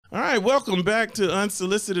right, welcome back to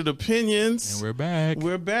Unsolicited Opinions. And we're back.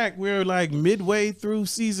 We're back. We're like midway through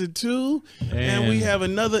season 2, and we have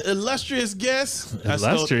another illustrious guest.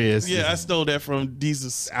 Illustrious? I stole that from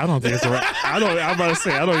Jesus. I don't think it's the right. I'm about to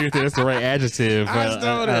say I don't even think it's the right adjective. I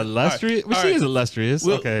stole that. Illustrious. All right. She is illustrious.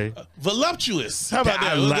 Okay. Voluptuous. How about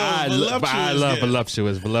that? I love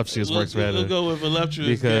voluptuous. Voluptuous works better. We'll go with voluptuous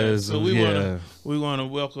because so we want to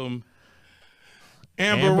welcome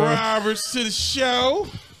Amber Roberts to the show.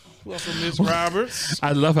 Welcome, Miss Roberts.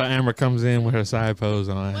 I love how Amber comes in with her side pose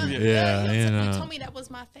on. Well, yeah, you know. You told me that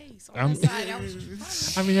was my face. On the side,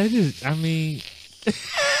 I mean,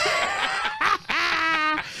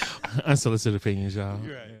 unsolicited opinions, y'all.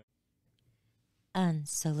 You're right.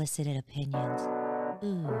 Unsolicited opinions.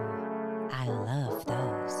 Ooh, I love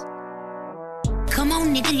those. Come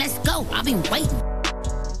on, nigga, let's go. I've been waiting.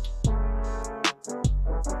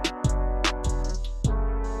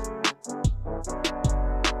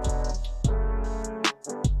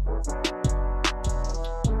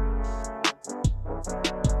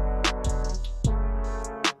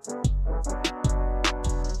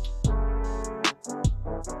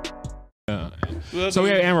 So we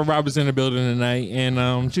have Amber Roberts in the building tonight,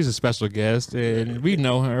 and she's a special guest, and we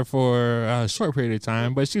know her for a short period of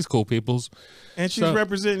time, but she's cool peoples. And she's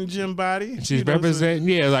representing Gym Body. She's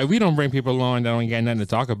representing, like we don't bring people on that don't got nothing to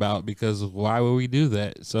talk about, because why would we do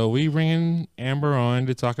that? So we bring Amber on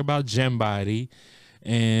to talk about Gym Body,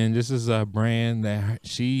 and this is a brand that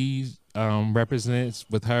she represents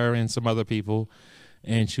with her and some other people,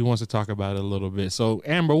 and she wants to talk about it a little bit. So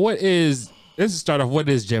Amber, let's start off. What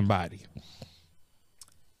is Gym Body?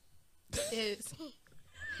 Is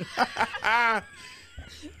stop,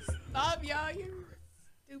 y'all. You're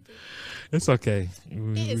stupid. It's okay.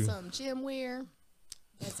 It is some gym wear.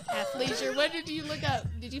 It's athleisure. What did you look up?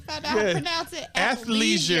 Did you find out how to pronounce it?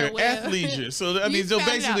 Athleisure. Athleisure. So I mean, so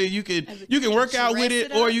basically, you can work out with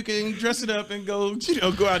it, or you can dress it up and go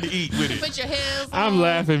out to eat with it. Put your heels on. I'm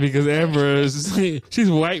laughing because Amber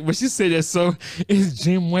she's white, but she said that so it's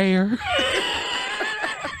gym wear.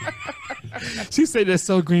 She said that's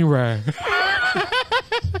so Greenbrier.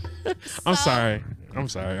 I'm sorry.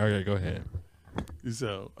 Okay, go ahead.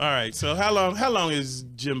 So, all right. So how long has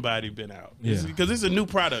Gym Body been out? Yeah. Because it's a new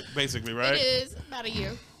product, basically, right? It is about a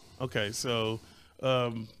year. Okay. So,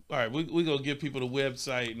 all right, we're going to give people the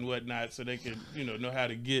website and whatnot so they can, know how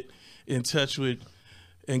to get in touch with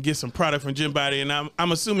and get some product from Gym Body. And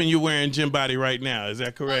I'm assuming you're wearing Gym Body right now. Is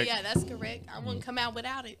that correct? Oh, yeah, that's correct. I wouldn't come out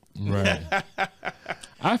without it. Right.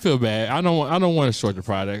 I feel bad. I don't want to short the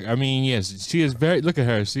product. I mean, yes, she is look at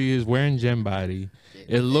her. She is wearing Gym Body.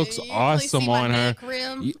 It looks awesome on her.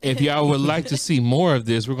 If y'all would like to see more of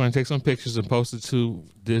this, we're going to take some pictures and post it to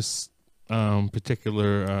this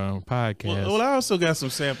particular podcast. Well, I also got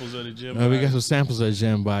some samples of the Gym Body. We got some samples of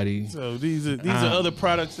Gym Body. So these are other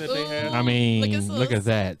products that they have. I mean, look at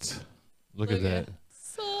that. Look at that.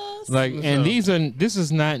 Like, and this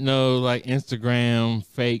is not no like Instagram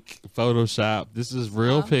fake Photoshop. This is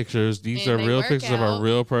real pictures. These are real pictures of a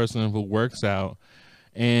real person who works out.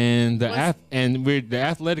 And the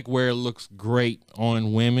athletic wear looks great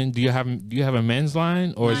on women. Do you have a men's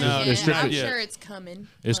line, or is it strictly? I'm sure it's coming.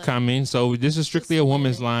 It's coming. So this is strictly a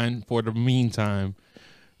woman's line for the meantime.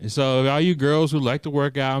 And so all you girls who like to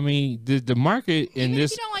work out, I mean, the market in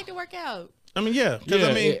this. If you don't like to work out. I mean, yeah. Because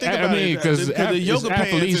I mean, think about it. Because the yoga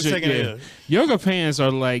pants is taking yoga pants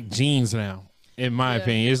are like jeans now. In my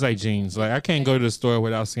opinion, it's like jeans. Like I can't go to the store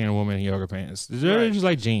without seeing a woman in yoga pants. They're just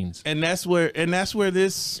like jeans. And that's where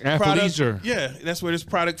this athleisure. Product, that's where this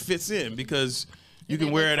product fits in, because you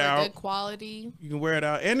can wear it out. Good quality. You can wear it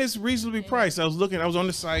out, and it's reasonably priced. I was on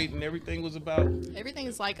the site, and everything was about. Everything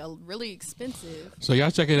is like really expensive. So y'all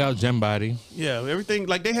check it out, Gym Body. Yeah, everything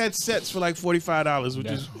like they had sets for like $45, which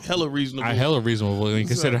is hella reasonable. Hella reasonable when you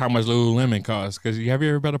consider how much Lululemon costs. Because have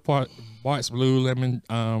you ever bought some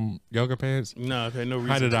Lululemon yoga pants? No, I've had no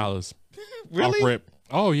reason. $100. Really? Off rip.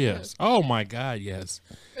 Oh yes. Oh my God, yes.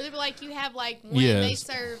 Or they're like, you have like when they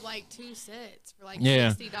serve like 2 sets for like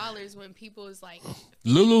 $60 when people is like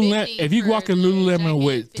Lululemon. If you walk in Lululemon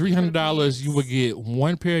with $300, you would get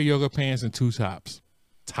 1 pair of yoga pants and 2 tops.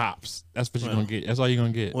 That's what you're gonna get. That's all you're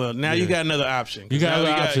gonna get. Well, now you got another option. You got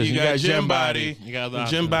other options. You got Gym Body. You got the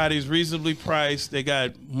Gym Body's reasonably priced. They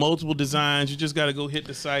got multiple designs. You just got to go hit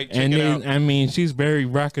the site. Check it out. I mean, she's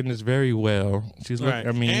rocking this very well. She's right.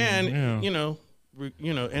 I mean, and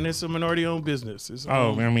and it's a minority-owned business.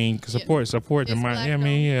 I mean, support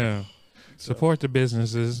the support the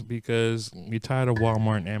businesses, because you're tired of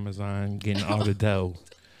Walmart and Amazon getting all the dough.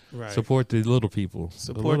 Right. Support the little people.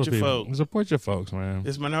 Support your folks. Support your folks, man.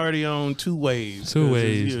 It's minority owned two ways.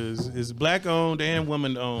 It's black owned and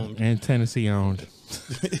woman owned. And Tennessee owned.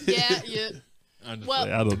 Yeah.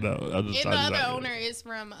 Well, I don't know. And the other owner is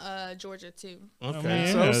from Georgia too.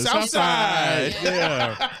 Okay, so Southside.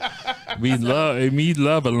 Yeah. we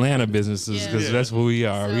love Atlanta businesses because that's what we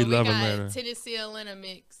are. So we love Atlanta. Tennessee Atlanta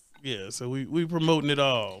mix. Yeah, so we promoting it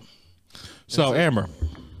all. So Amber,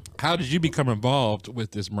 how did you become involved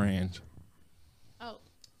with this brand? Oh,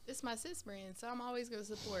 it's my sis brand, so I'm always gonna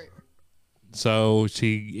support. So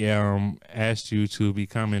she asked you to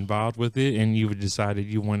become involved with it, and you decided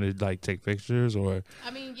you wanted to like take pictures, or?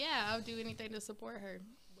 I mean, yeah, I'll do anything to support her.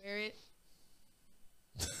 Wear it,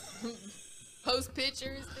 post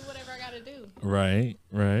pictures, do whatever I gotta do. Right.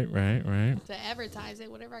 To advertise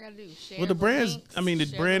it, whatever I gotta do. Share. Well, the brand's. links, I mean, the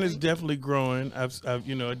brand is links. definitely growing. I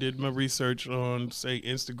did my research on say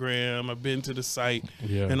Instagram. I've been to the site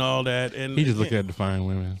and all that. And he just looking at the fine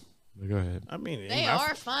women. Go ahead. I mean, they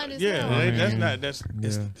are fun as hell. That's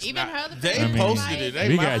even her. They posted it.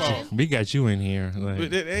 Ain't my fault. We got you in here. Like,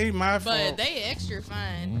 but it ain't my fault. But they extra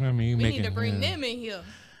fun. I mean, we need to bring them in here.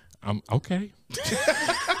 I'm okay.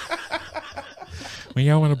 When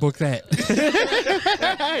y'all want to book that?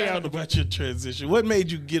 Y'all about your transition. What made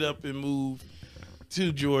you get up and move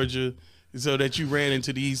to Georgia so that you ran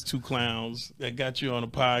into these two clowns that got you on a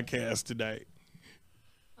podcast tonight?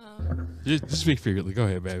 Just speak figuratively. Go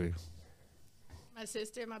ahead, baby. My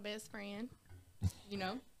sister, my best friend,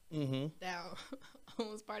 that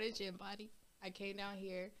was part of Gym Body. I came down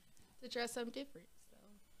here to try something different.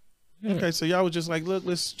 So. Okay, so y'all was just like, look,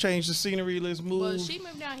 let's change the scenery. Let's move. Well, she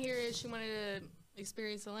moved down here and she wanted to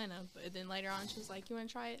experience Atlanta, but then later on she was like, "You want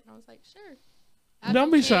to try it?" And I was like, "Sure."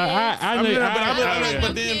 Don't be shy. I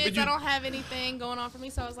don't have anything going on for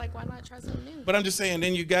me, so I was like, "Why not try something new?" But I'm just saying.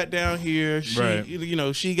 Then you got down here.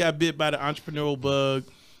 She got bit by the entrepreneurial bug.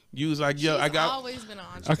 You was like, "Yo, She's always been an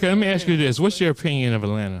entrepreneur." Okay, let me ask you this: what's your opinion of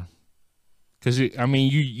Atlanta? Because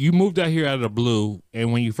you moved out here out of the blue,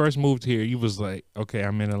 and when you first moved here, you was like, "Okay,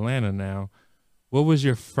 I'm in Atlanta now." What was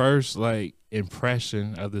your first like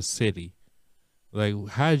impression of the city? Like,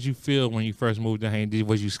 how did you feel when you first moved down here?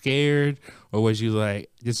 Was you scared, or was you like,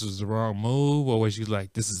 this was the wrong move, or was you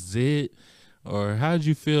like, this is it? Or how did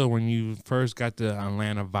you feel when you first got the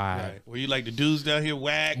Atlanta vibe? Right. Were you like the dudes down here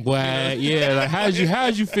whack? Yeah. Like, how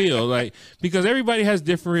did you feel? Like, because everybody has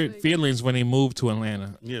different feelings when they move to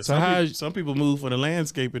Atlanta. Yeah. So some people move for the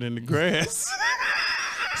landscaping and the grass.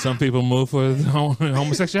 Some people move for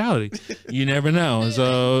homosexuality. You never know.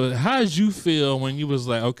 So how did you feel when you was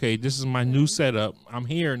like, okay, this is my new setup. I'm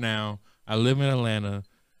here now. I live in Atlanta.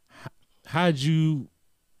 How'd you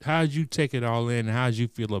take it all in? How'd you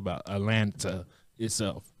feel about Atlanta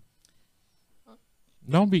itself?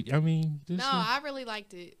 I really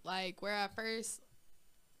liked it. Like, where I first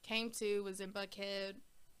came to was in Buckhead.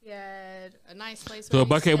 We had a nice place. So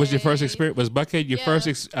Buckhead was your first experience. Was Buckhead your first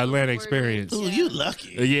Atlanta experience? Ooh, you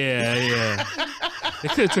lucky. Yeah. They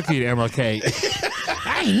could have took you to MLK.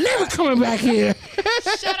 I ain't never coming back here.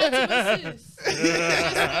 Shout out to my sis.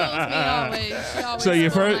 She always So your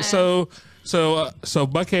first, so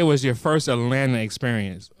Buckhead was your first Atlanta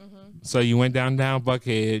experience. So you went down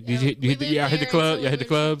Buckhead. Did you hit the club? You hit the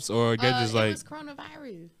clubs, or just like? It was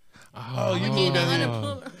coronavirus. Oh, you moved down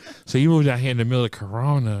here. So you moved out here in the middle of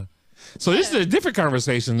Corona. So this is a different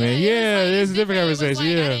conversation, then. Yeah, it's a different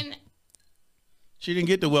conversation. Like, she didn't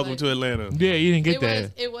get the welcome to Atlanta. Yeah, you didn't get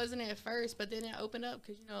that. It wasn't at first, but then it opened up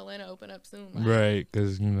because Atlanta opened up soon. Like, right,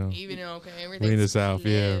 because even everything. We in the South,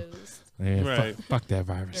 yeah. Man, right. Fuck that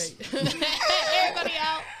virus. Right. Everybody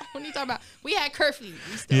out. What are you talking about? We had curfew.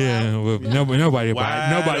 Well, nobody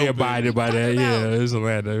abided by that. Yeah, it's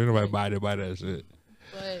Atlanta. Nobody abided by that shit.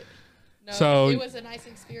 But no, so it was a nice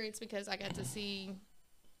experience because I got to see.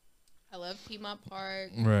 I love Piedmont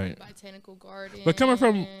Park, right? Botanical Garden. But coming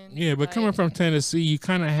from coming from Tennessee, you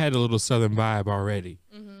kind of had a little Southern vibe already.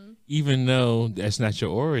 Even though that's not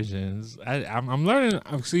your origins, I'm learning.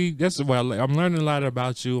 See, that's why I'm learning a lot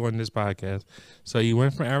about you on this podcast. So you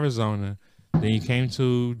went from Arizona, then you came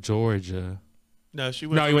to Georgia. No, you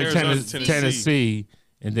went to Tennessee,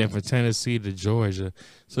 and then from Tennessee to Georgia.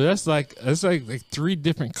 So that's like three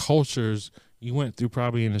different cultures you went through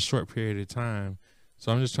probably in a short period of time.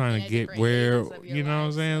 So I'm just trying to get where, you know what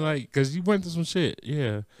I'm saying? Like, because you went through some shit,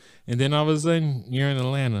 yeah. And then all of a sudden, you're in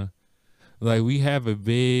Atlanta. Like we have a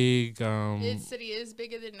big. This city is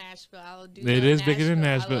bigger than Nashville. It is bigger than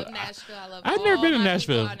Nashville. I love Nashville. I've never been to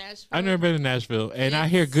Nashville. I've never been to Nashville, and I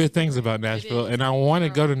hear good things about Nashville, and I want to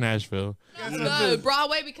go to Nashville. No,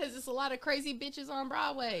 Broadway, because it's a lot of crazy bitches on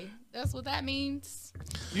Broadway. That's what that means.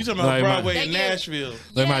 You talking about Broadway in Nashville?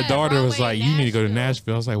 Like my daughter was like, "You need to go to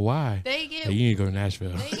Nashville." I was like, "Why?" You need to go to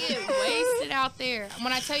Nashville. They get wasted out there.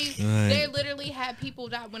 When I tell you, they literally had people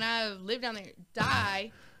die. When I lived down there,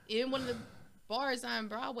 die in one of the bars on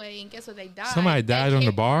Broadway, and guess what? They died. Somebody died on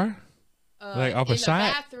the bar. Like off a shot? In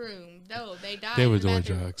the bathroom. No, they died. They were doing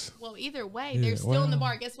drugs. Well, either way, they're still in the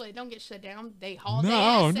bar. Guess what? They don't get shut down. They hauled their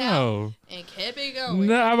ass out and kept it going.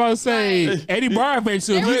 No, I'm about to say any bar I've been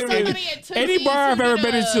to, any bar I've ever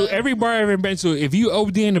been to, every bar I've ever been to, if you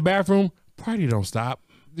OD in the bathroom, party don't stop.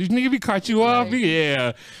 These niggas be caught you off.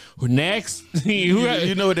 Yeah. Next,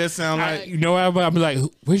 you know what that sound like? You know what? I'm like,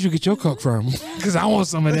 where'd you get your coke from? Because I want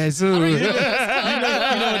some of that too. You know what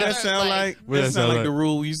that sound like? That sound like the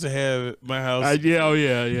rule we used to have at my house.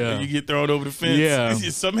 Yeah. You get thrown over the fence. Yeah.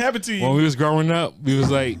 Something happened to you. When we was growing up, we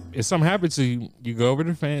was like, if something happened to you, you go over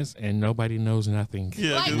the fence and nobody knows nothing.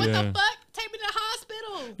 Yeah, like, what the fuck? Take me to the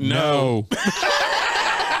hospital. No.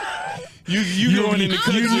 You going in the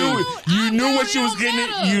you knew what you was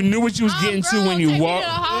getting. You knew what you was getting to when you walked.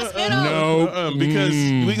 No, because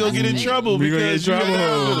we gonna get in trouble. We gonna get in trouble.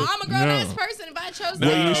 I'm a grown ass person. If I chose,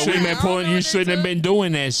 well, you shouldn't have pulling. You shouldn't have been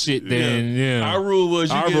doing that shit. Then, yeah. Our rule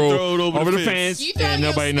was you get thrown over the fence, and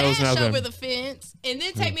nobody knows nothing. Over the fence, and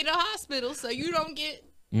then take me to the hospital so you don't get.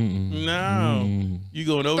 No, you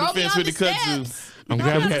going over the fence with the kudzu. I'm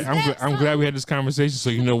glad we had this conversation so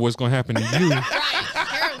you know what's gonna happen to you.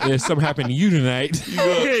 If something happened to you tonight,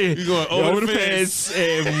 you going over the fence,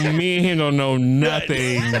 and me and him don't know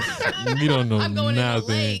nothing. We don't know I'm going nothing. In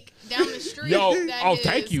the lake down the street. Yo,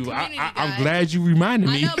 thank you. I'm glad you reminded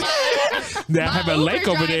me. That I have a lake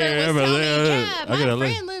over there. My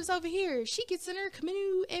friend lives over here. She gets in her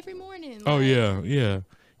canoe every morning. Oh yeah.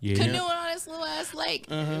 Canoeing on this little ass lake.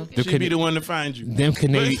 She'd be the one to find you. Them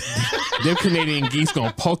Canadian geese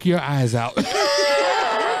gonna poke your eyes out.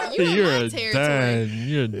 You're done.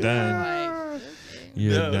 You're done.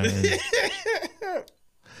 You're done.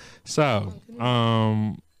 So,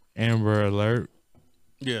 Amber Alert.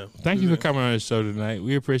 Yeah. Thank you for coming on the show tonight.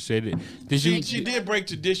 We appreciate it. She did break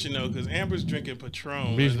tradition though, because Amber's drinking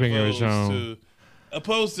Patron. She's drinking Patron.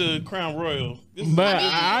 Opposed to Crown Royal. But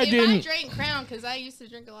I didn't. If I drank Crown, because I used to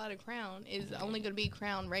drink a lot of Crown, is only going to be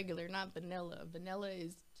Crown regular, not vanilla. Vanilla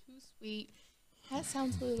is too sweet. That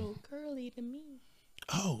sounds a little curly to me.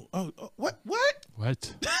 Oh, what?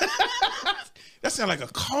 What? That sounds like a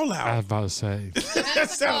call out. I was about to say. That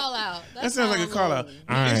sounds like a call out.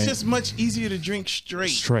 It's just much easier to drink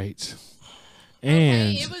straight.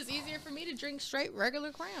 And it was easier for me to drink straight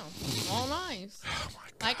regular Crown. All nice. Oh my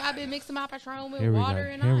God. Like I've been mixing my Patron with water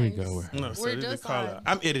and ice. Here we go. No, so this is a call out.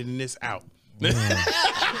 I'm editing this out. No, don't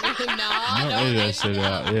edit that shit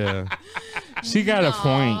out. Yeah. She got a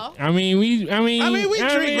point. I mean, we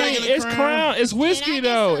drink regular Crown. It's whiskey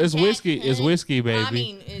though. It's whiskey. It's whiskey, baby. I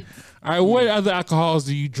mean, it's. All right, what other alcohols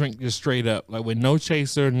do you drink just straight up? Like with no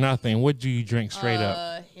chaser, nothing. What do you drink straight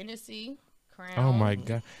up? Hennessy, Crown. Oh my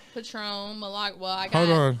God. Patron, Malak. Well, I got. Hold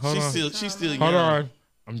on. She's still young. Hold on.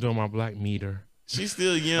 I'm doing my black meter. She's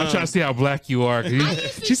still young. I'm trying to see how black you are.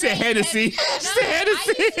 She said Hennessy.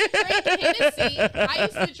 I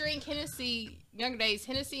used to drink Hennessy younger days.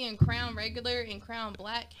 Hennessy and Crown regular and Crown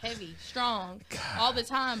black heavy, strong, all the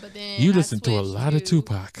time. But then you listen to a lot of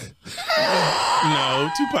Tupac. No,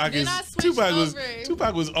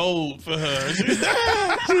 Tupac was old for her.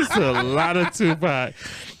 Just a lot of Tupac.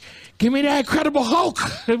 Give me that Incredible Hulk.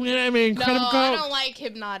 Incredible Hulk. I don't like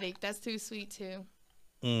Hypnotic. That's too sweet too.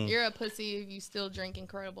 You're a pussy if you still drink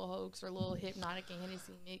Incredible Hulks or little Hypnotic and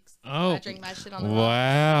Hennessy mixed. Oh, I drink my shit on the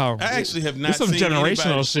wow. I actually have not seen some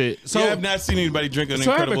generational shit. So I have not seen anybody drink an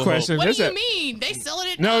Incredible Hulk. I have a question. What do you mean? They selling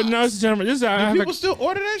it? No, it's generational. People still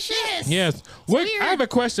order that shit? Yes. I have a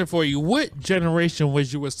question for you. What generation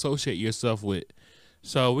would you associate yourself with?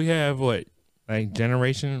 So we have what? Like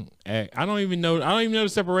generation, I don't even know the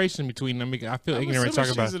separation between them. I feel ignorant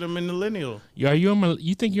talking about. She's a millennial. Are you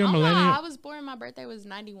you think you're a millennial? I was born. My birthday was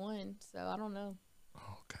 91, so I don't know.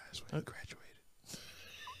 Oh gosh, when I graduated.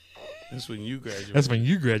 That's when you graduated. That's when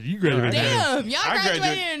you graduated. You graduated. Damn, y'all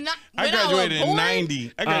graduated in. I graduated in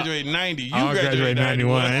 90. I graduated in 90. You graduated in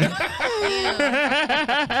 91.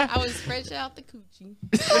 I was fresh out the coochie.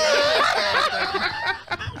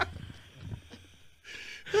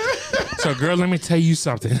 So, girl, let me tell you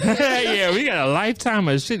something. Yeah, we got a lifetime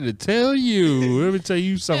of shit to tell you. Let me tell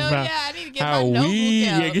you something about I need to get how my notebook we.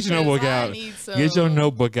 out, Yeah, get your notebook out. Get your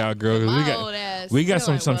notebook out, girl. 'Cause we got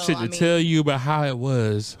some shit to tell you about how it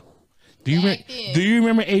was. Do you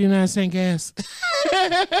remember 89-cent gas? Ooh,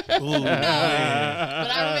 no. But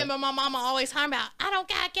I remember my mama always talking about, I don't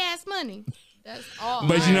got gas money. That's all.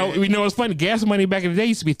 But we know what's funny. Gas money back in the day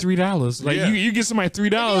used to be $3. Like you get somebody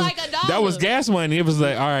 $3, like $1. that was gas money. It was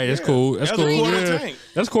like, all right, that's cool. That's cool.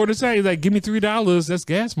 That's quarter tank. Like, give me $3. That's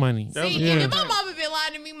gas money. See, and my mama been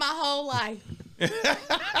lying to me my whole life. Give me the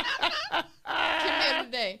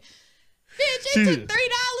other day. Bitch, you took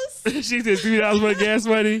 $3. She said $3 for gas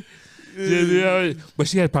money. But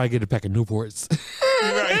she had to probably get a pack of Newports.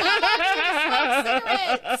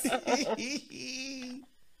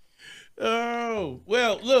 Oh,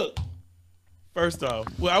 well, look. First off,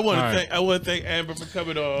 I want to thank Amber for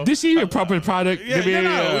coming on. Did she even proper product?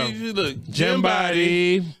 Look, Gym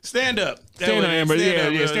Body. Stand up. Stand on Amber.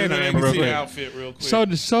 Stand on Amber real quick. Outfit real quick. Show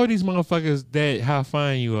these motherfuckers that how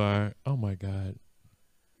fine you are. Oh my God.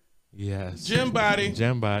 Yes. Gym Body.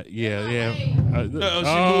 Gym Body. Yeah. She moved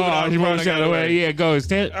out the way. Yeah, go.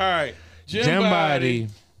 Stand. All right. Gym Body.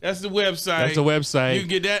 That's the website. You can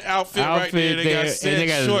get that outfit right there. They got sets, and they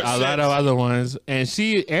got a lot of other ones. And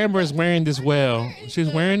Amber's wearing this well. She's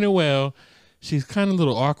wearing it well. She's kind of a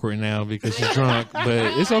little awkward now because she's drunk,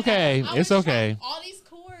 but it's okay. It's okay. All these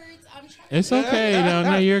cords, I'm trying. It's okay.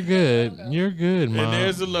 No, you're good. You're good, Mom. And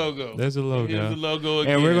there's the logo. There's the logo. Here's the logo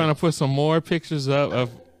again. And we're gonna put some more pictures up of.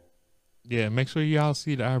 Yeah, make sure y'all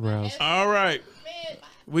see the eyebrows. All right.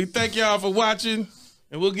 We thank y'all for watching,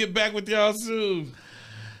 and we'll get back with y'all soon.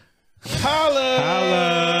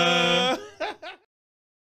 Holla!